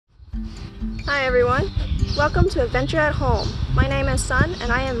Hi everyone, welcome to Adventure at Home. My name is Sun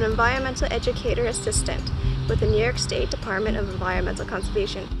and I am an Environmental Educator Assistant with the New York State Department of Environmental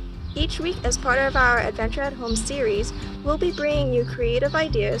Conservation. Each week, as part of our Adventure at Home series, we'll be bringing you creative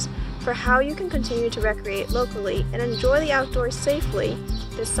ideas for how you can continue to recreate locally and enjoy the outdoors safely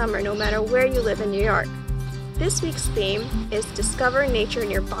this summer no matter where you live in New York. This week's theme is Discover Nature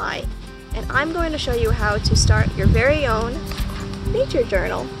Nearby, and I'm going to show you how to start your very own nature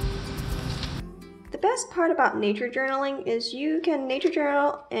journal. The best part about nature journaling is you can nature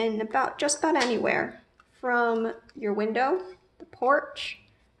journal in just about anywhere, from your window, the porch,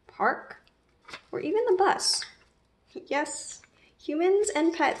 park, or even the bus. Yes, humans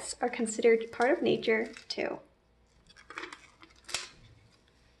and pets are considered part of nature too.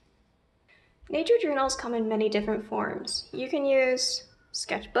 Nature journals come in many different forms. You can use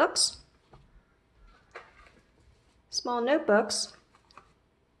sketchbooks, small notebooks,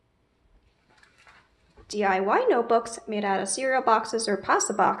 DIY notebooks made out of cereal boxes or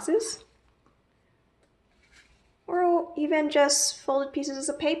pasta boxes, or even just folded pieces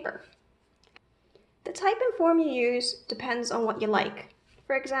of paper. The type and form you use depends on what you like.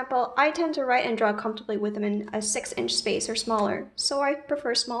 For example, I tend to write and draw comfortably with them in a 6-inch space or smaller, so I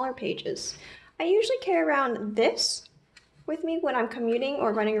prefer smaller pages. I usually carry around this with me when I'm commuting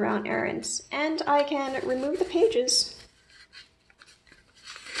or running around errands, and I can remove the pages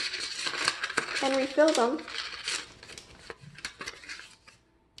and refill them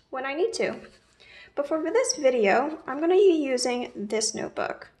when I need to. But for this video, I'm going to be using this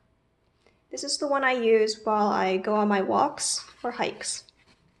notebook. This is the one I use while I go on my walks or hikes.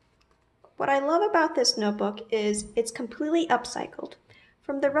 What I love about this notebook is it's completely upcycled.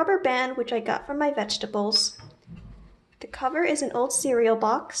 From the rubber band, which I got from my vegetables, the cover is an old cereal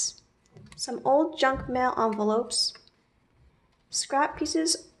box, some old junk mail envelopes, scrap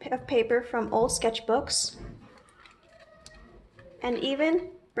pieces of paper from old sketchbooks, and even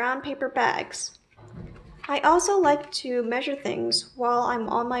brown paper bags. I also like to measure things while I'm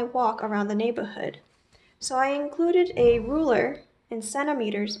on my walk around the neighborhood, so I included a ruler in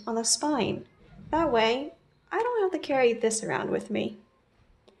centimeters on the spine. That way, I don't have to carry this around with me.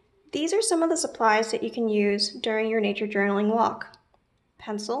 These are some of the supplies that you can use during your nature journaling walk: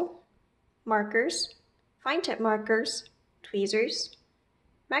 pencil, markers, fine tip markers, tweezers,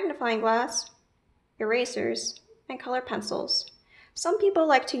 magnifying glass, erasers, and color pencils. Some people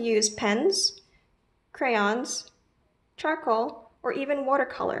like to use pens, crayons, charcoal, or even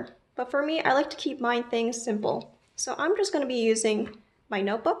watercolor. But for me, I like to keep my things simple. So I'm just going to be using my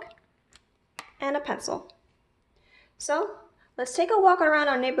notebook and a pencil. So let's take a walk around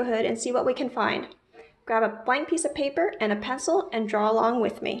our neighborhood and see what we can find. Grab a blank piece of paper and a pencil and draw along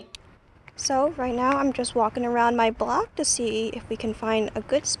with me. So right now I'm just walking around my block to see if we can find a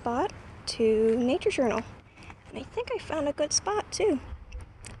good spot to nature journal. And I think I found a good spot too.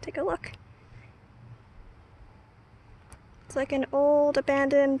 Take a look. It's like an old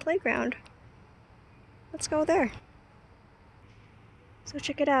abandoned playground. Let's go there. So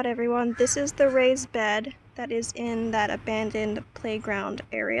check it out, everyone. This is the raised bed that is in that abandoned playground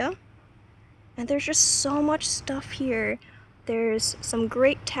area. And there's just so much stuff here. There's some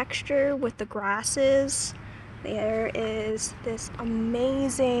great texture with the grasses. There is this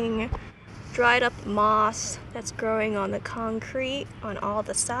amazing dried up moss that's growing on the concrete on all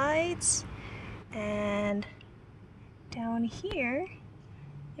the sides. And down here,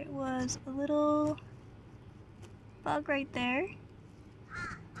 there was a little bug right there.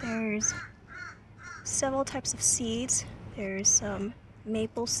 There's several types of seeds. There's some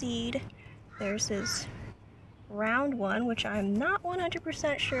maple seed. There's this round one, which I'm not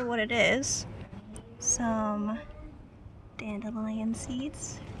 100% sure what it is. Some dandelion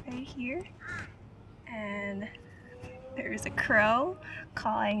seeds right here. And there's a crow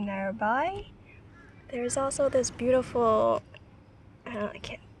cawing nearby. There's also this beautiful, I don't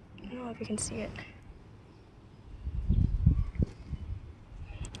know if you can see it.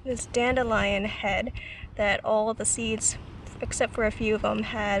 This dandelion head that all the seeds, except for a few of them,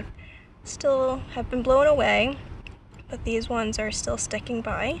 still have been blown away, but these ones are still sticking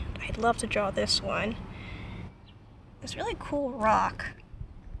by. I'd love to draw this one. This really cool rock.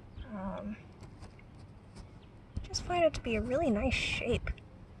 I just find it to be a really nice shape.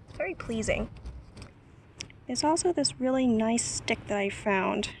 It's very pleasing. There's also this really nice stick that I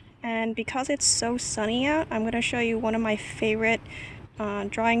found, and because it's so sunny out, I'm going to show you one of my favorite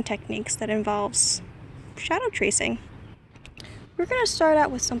drawing techniques that involves shadow tracing. We're going to start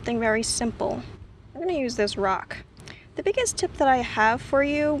out with something very simple. I'm going to use this rock. The biggest tip that I have for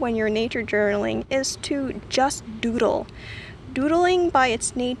you when you're nature journaling is to just doodle. Doodling by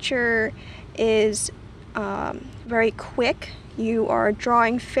its nature is very quick. You are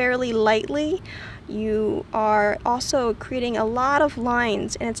drawing fairly lightly. You are also creating a lot of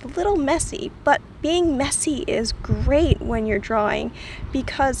lines, and it's a little messy, but being messy is great when you're drawing,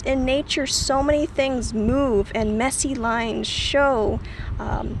 because in nature so many things move and messy lines show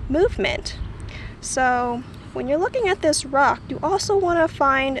movement. So when you're looking at this rock, you also want to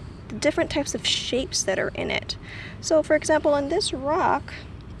find the different types of shapes that are in it. So for example, in this rock,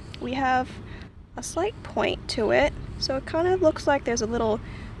 we have a slight point to it. So it kind of looks like there's a little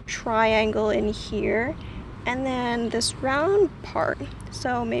triangle in here, and then this round part,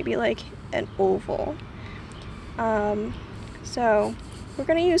 so maybe like an oval. So we're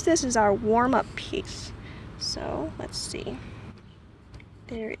going to use this as our warm-up piece. So let's see.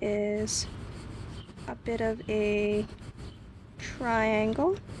 There is a bit of a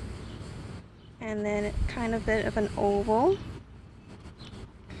triangle, and then kind of a bit of an oval.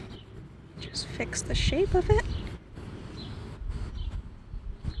 Just fix the shape of it.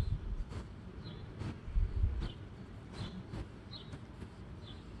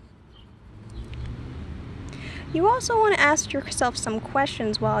 You also want to ask yourself some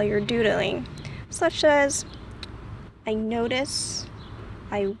questions while you're doodling, such as, I notice,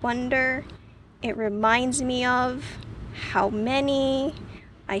 I wonder, it reminds me of, how many,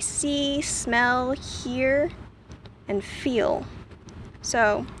 I see, smell, hear, and feel.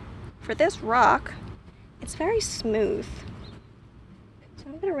 So for this rock, it's very smooth. So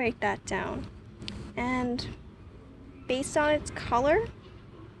I'm going to write that down. And based on its color,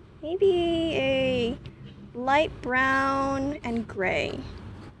 maybe a light brown and gray.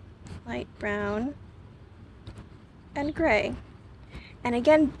 Light brown and gray. And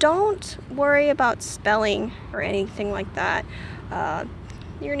again, don't worry about spelling or anything like that.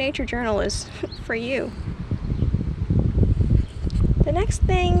 Your nature journal is for you. The next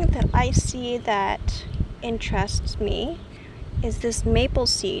thing that I see that interests me is this maple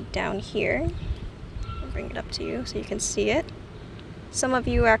seed down here. I'll bring it up to you so you can see it. Some of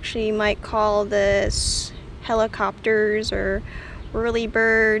you actually might call this helicopters or whirly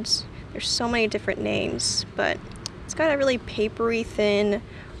birds. There's so many different names, but it's got a really papery thin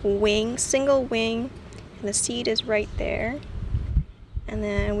wing, single wing, and the seed is right there. And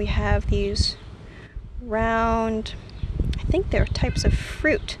then we have these round, I think they're types of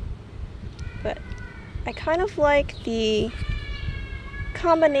fruit, but I kind of like the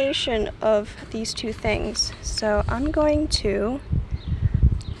combination of these two things. So I'm going to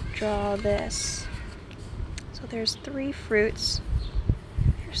draw this. So there's 3 fruits.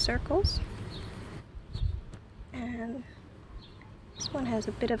 They're circles. And this one has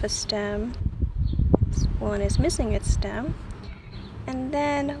a bit of a stem. This one is missing its stem. And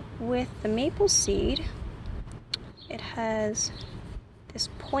then with the maple seed, it has this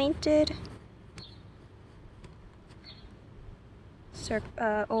pointed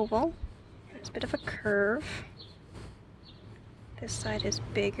oval. It's a bit of a curve. This side is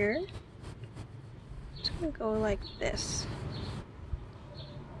bigger. It's going to go like this.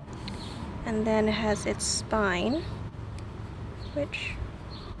 And then it has its spine, which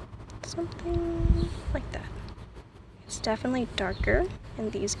is something like that. It's definitely darker in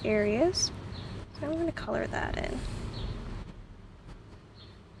these areas, so I'm going to color that in.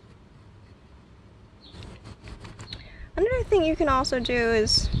 Another thing you can also do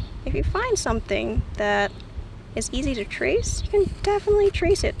is, if you find something that is easy to trace, you can definitely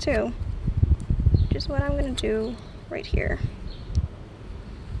trace it too, which is what I'm going to do right here.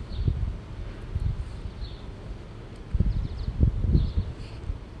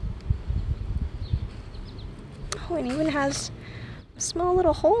 Oh, and it even has a small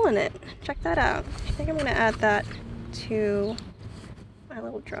little hole in it. Check that out. I think I'm going to add that to my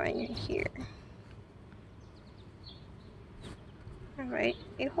little drawing in here. Alright,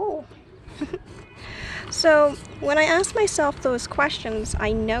 a hole. So when I ask myself those questions,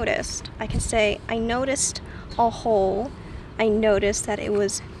 I can say, I noticed a hole. I noticed that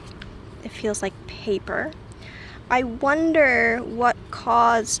it feels like paper. I wonder what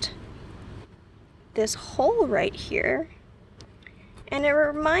caused this hole right here. And it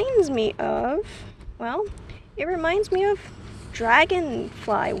reminds me of, well, it reminds me of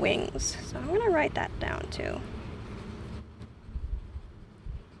dragonfly wings. So I'm going to write that down too.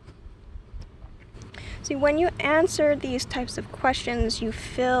 See, when you answer these types of questions, you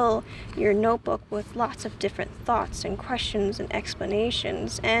fill your notebook with lots of different thoughts and questions and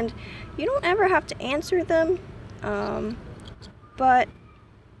explanations, and you don't ever have to answer them, but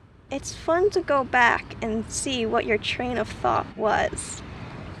it's fun to go back and see what your train of thought was.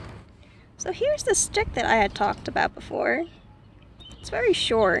 So here's the stick that I had talked about before. It's very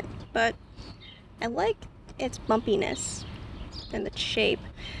short, but I like its bumpiness and the shape.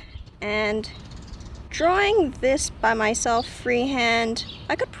 And drawing this by myself freehand,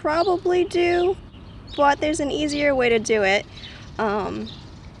 I could probably do, but there's an easier way to do it.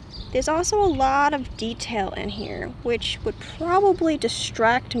 There's also a lot of detail in here, which would probably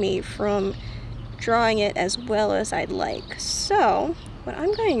distract me from drawing it as well as I'd like. So, what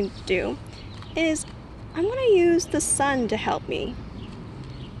I'm going to do is I'm going to use the sun to help me.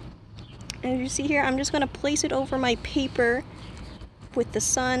 As you see here, I'm just going to place it over my paper with the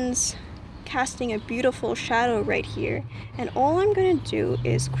sun's casting a beautiful shadow right here. And all I'm going to do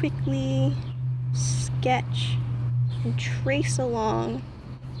is quickly sketch and trace along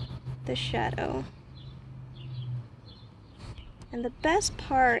the shadow. And the best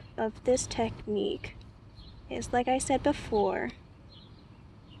part of this technique is, like I said before,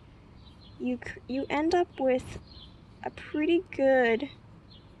 you end up with a pretty good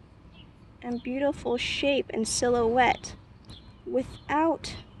and beautiful shape and silhouette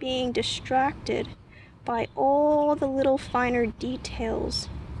without being distracted by all the little finer details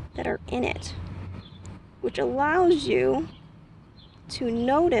that are in it, which allows you to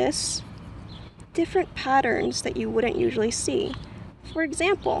notice different patterns that you wouldn't usually see. For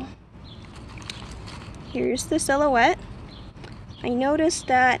example, here's the silhouette. I noticed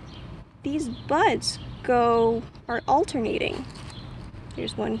that these buds are alternating.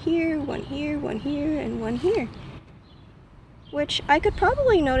 There's one here, one here, one here, and one here. Which I could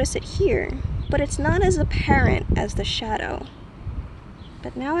probably notice it here, but it's not as apparent as the shadow.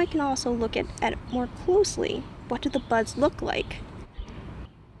 But now I can also look at it more closely. What do the buds look like?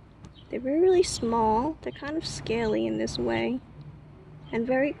 They're really small, they're kind of scaly in this way, and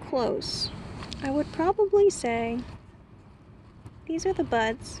very close. I would probably say these are the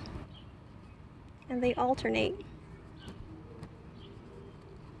buds, and they alternate.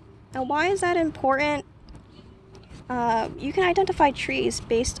 Now, why is that important? You can identify trees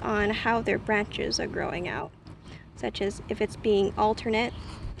based on how their branches are growing out, such as if it's being alternate,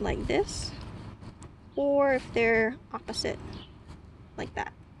 like this, or if they're opposite, like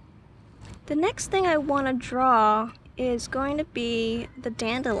that. The next thing I want to draw is going to be the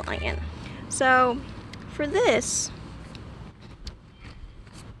dandelion. So for this,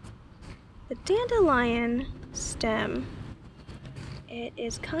 the dandelion stem, it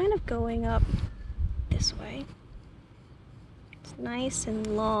is kind of going up this way. It's nice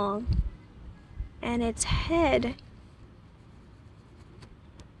and long, and its head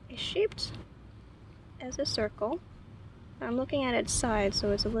is shaped as a circle. I'm looking at its side, so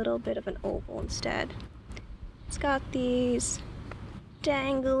it's a little bit of an oval instead. It's got these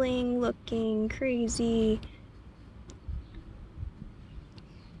dangling looking crazy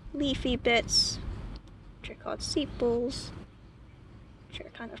leafy bits, which are called sepals, which are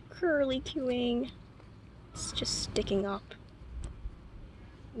kind of curly cueing. It's just sticking up.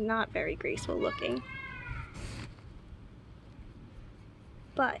 Not very graceful looking.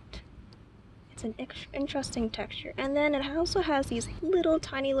 But it's an interesting texture. And then it also has these little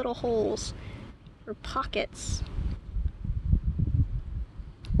tiny little holes or pockets.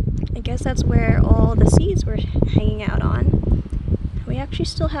 I guess that's where all the seeds were hanging out on. We actually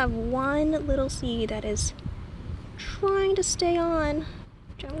still have one little seed that is trying to stay on,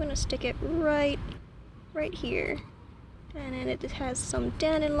 which I'm gonna stick it right here. And then it has some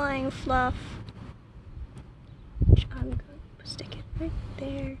dandelion fluff, which I'm gonna stick it right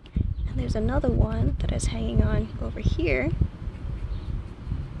there. And there's another one that is hanging on over here.